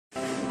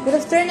Good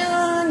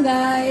afternoon,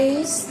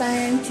 guys.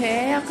 Time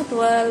check,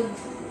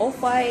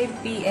 12:05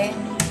 PM.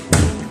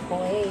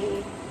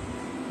 Okay.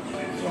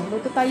 Yan,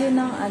 luto tayo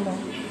ng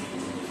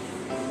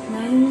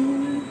ng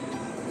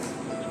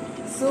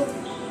soup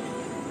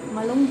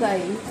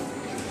malunggay.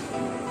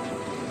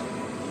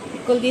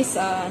 We call this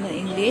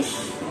English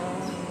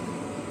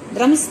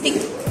drumstick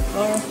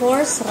or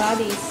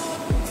horseradish.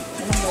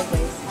 Ano ba,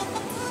 guys?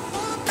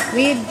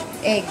 With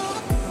egg,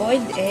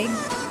 boiled egg.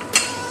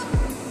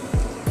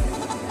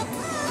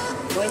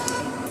 Boiled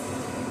egg.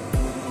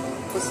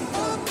 Tapos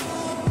ito.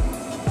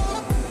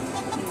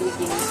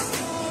 Ingredients.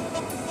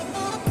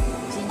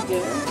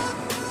 Ginger.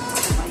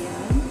 Saka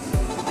yan.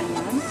 Saka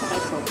yan. Saka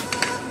ito.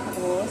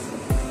 Tapos,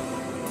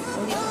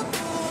 ulit.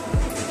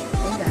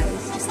 And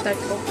guys, start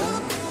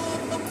open.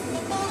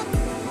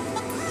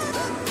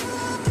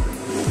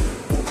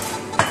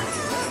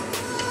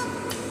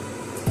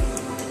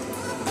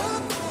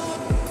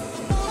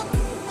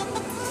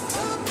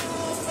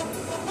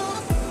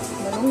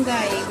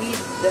 Malunggay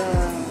with the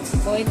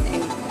boiled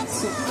egg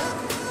soup.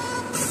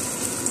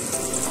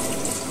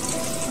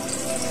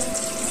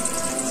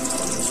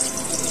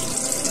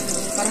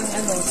 Parang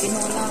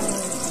tinolang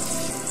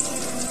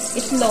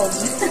itlog.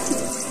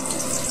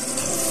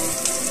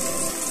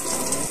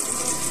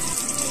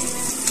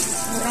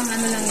 Murang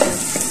lang yan.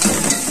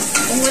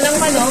 Kung walang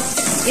manok,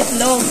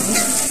 itlog.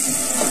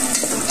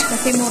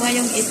 Kasi mura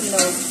yung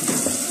itlog.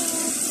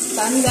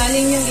 Saan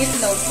galing yung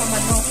itlog? Sa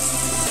manok.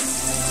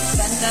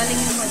 Saan galing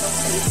yung manok?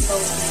 Sa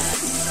itlog.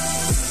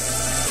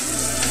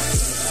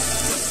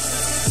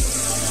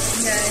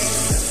 Guys.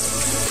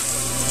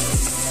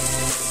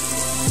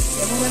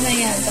 Yan mo na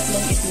yan.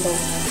 3 itlog.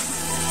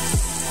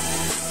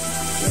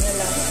 Yan na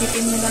lang.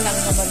 Isipin mo na lang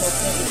na manok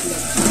yung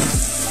itlog.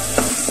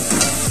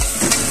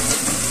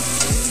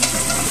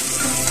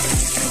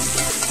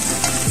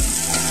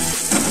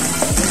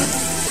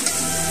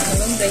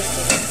 Malunggay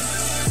ko.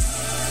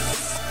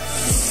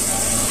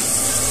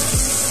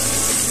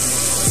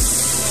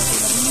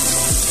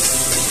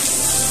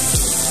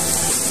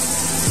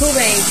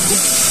 Tubig.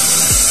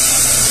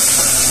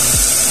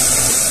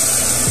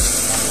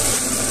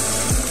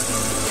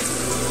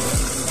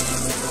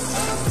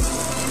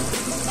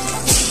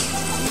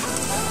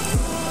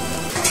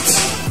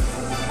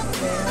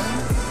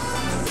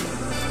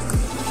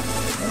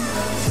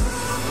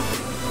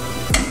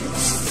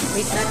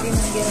 Wait natin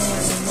ang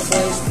gano'n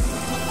mag-boil.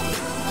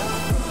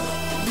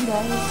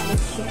 Guys,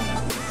 let's share.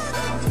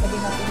 Pwede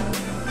natin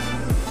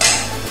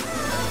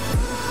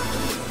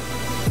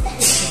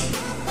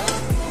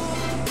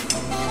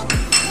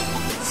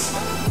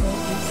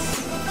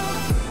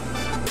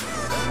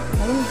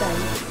malunggay.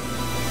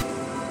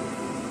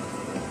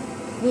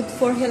 Good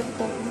for health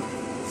po.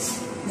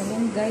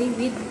 Malunggay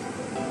with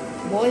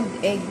boiled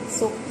egg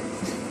soup.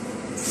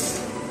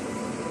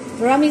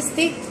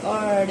 Drumstick,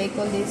 or they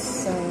call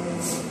this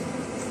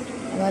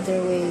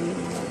another way,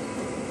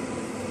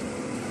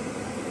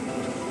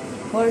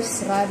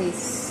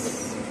 horseradish.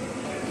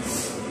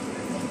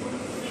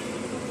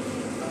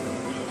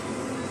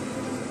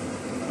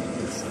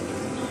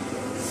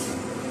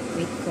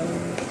 Wait for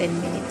 10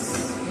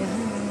 minutes. Yeah.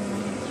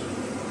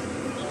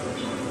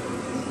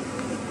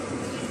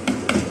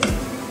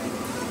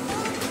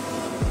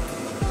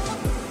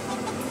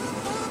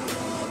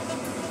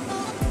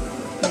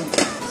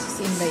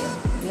 Simba yun.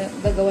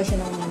 Gagawa siya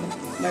ng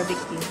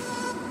barbecue.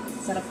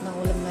 Sarap ng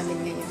ulam namin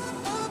ngayon.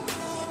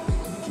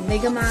 Hindi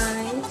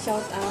gamay.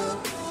 Shout out.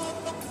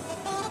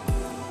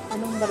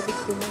 Anong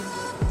barbecue mo?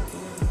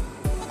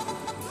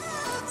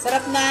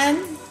 Sarap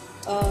nan.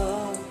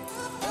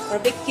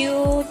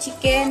 Barbecue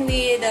chicken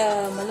with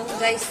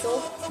malunggay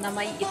soup na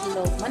may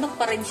itlog. Manok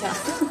pa rin siya.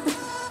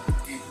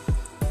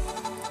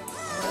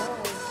 Oh.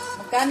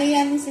 Magkano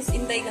yan, Sis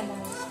Inday naman?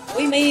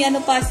 Uy, may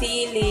pa,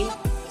 sili.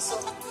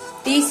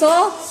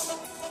 Piso?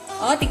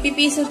 Oh,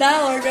 tigpipiso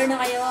daw. Order na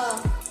kayo.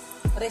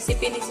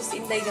 Recipe ni Sis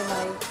Inday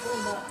Gamay. Uy,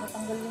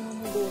 natanggal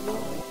yung dulo.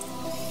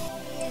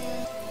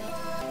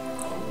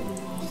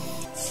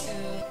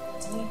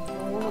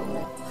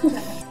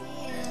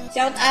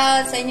 Shout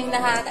out sa inyong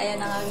lahat. Ayan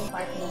ang aming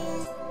partner.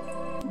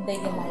 Inday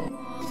Gamay.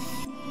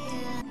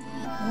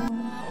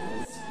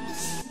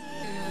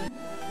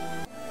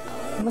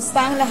 Kumusta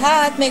ang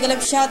lahat? Mega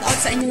love shout out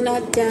sa inyong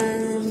lahat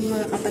dyan.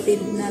 Mga kapatid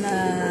na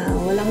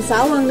walang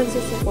sawang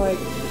nagsusupport.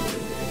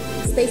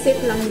 Stay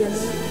safe lang dyan.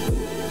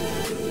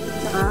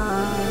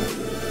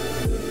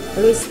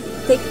 Always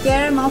take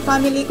care mga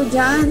family ko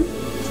dyan.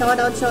 Shout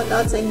out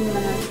sa inyong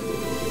lahat.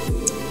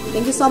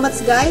 Thank you so much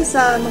guys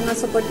sa mga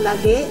support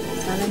lagi.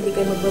 Sana hindi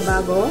kayo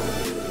magbabago.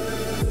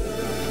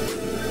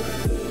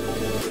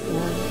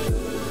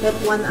 Help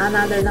one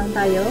another lang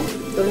tayo.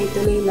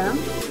 Tuloy-tuloy lang.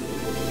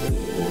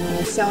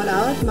 Shout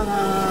out mga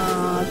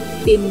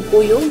Team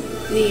Puyo,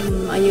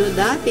 Team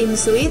Ayuda, Team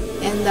Sweet,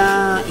 and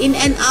in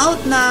and out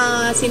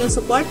na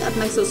sinusupport at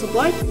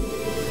nagsusupport.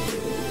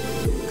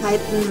 Kahit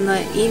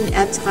in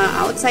at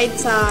saka outside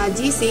sa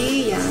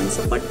GC, yan,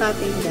 support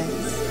natin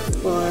guys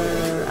for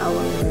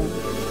our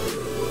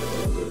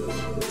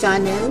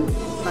channel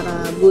para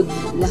good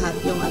lahat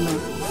yung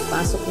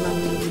pasok ng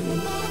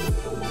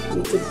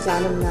YouTube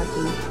channel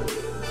natin.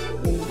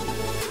 Yan.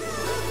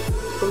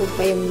 Tulog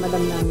pa yung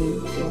madam namin.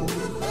 Kaya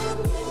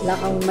wala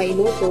kang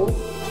mailuto.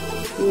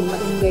 Yung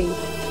malunggay.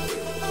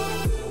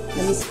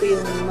 Namiss ko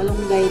yung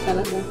malunggay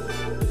talaga.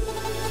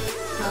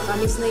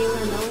 Nakakamiss na yung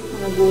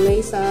mga gulay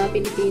sa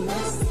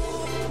Pilipinas.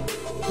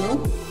 No?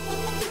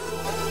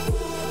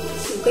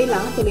 Okay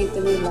lang,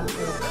 tuloy-tuloy lang.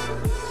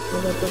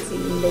 Minuto si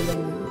Inday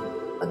ganyan.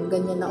 Pag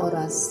ganyan na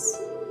oras.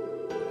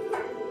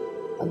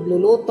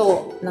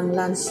 Pagluluto ng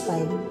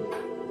lunchtime.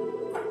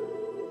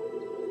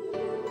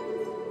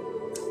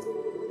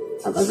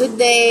 Have a good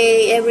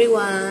day,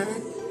 everyone.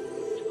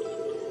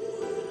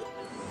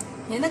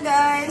 Yan na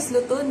guys,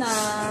 luto na.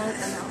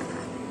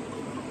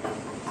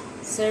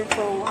 Serve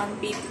for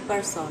 150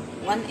 person.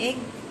 1 egg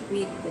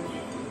with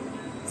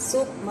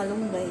soup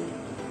malunggay.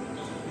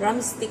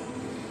 Drumstick.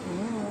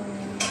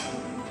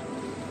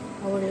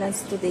 Our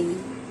lunch today.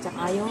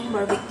 Tsaka yung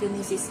barbecue ni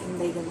Sis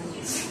Inday naman.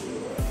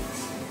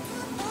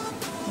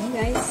 Hey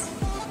guys.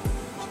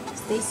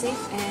 Stay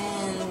safe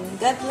and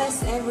God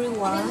bless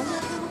everyone.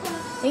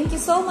 Thank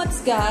you so much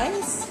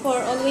guys for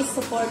always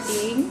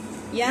supporting.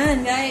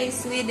 Yan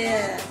guys, with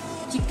the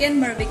chicken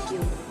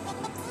barbecue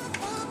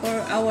for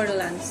our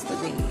lunch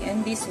today.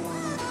 And this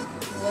one.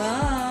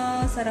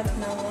 Wow, sarap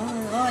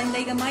naman. Oh,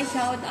 Inday gamay,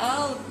 shout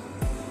out.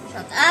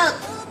 Shout out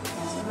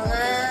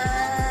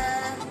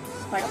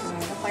sa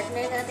mga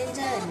partner natin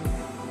dyan.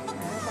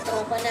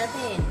 Katropa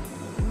natin.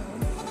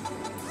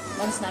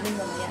 Lunch namin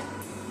mamaya.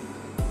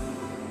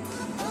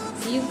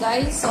 See you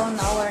guys on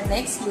our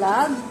next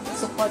vlog.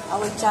 Support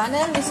our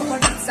channel. We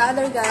support each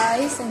other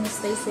guys. And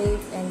stay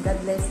safe. And God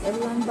bless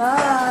everyone.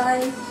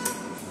 Bye!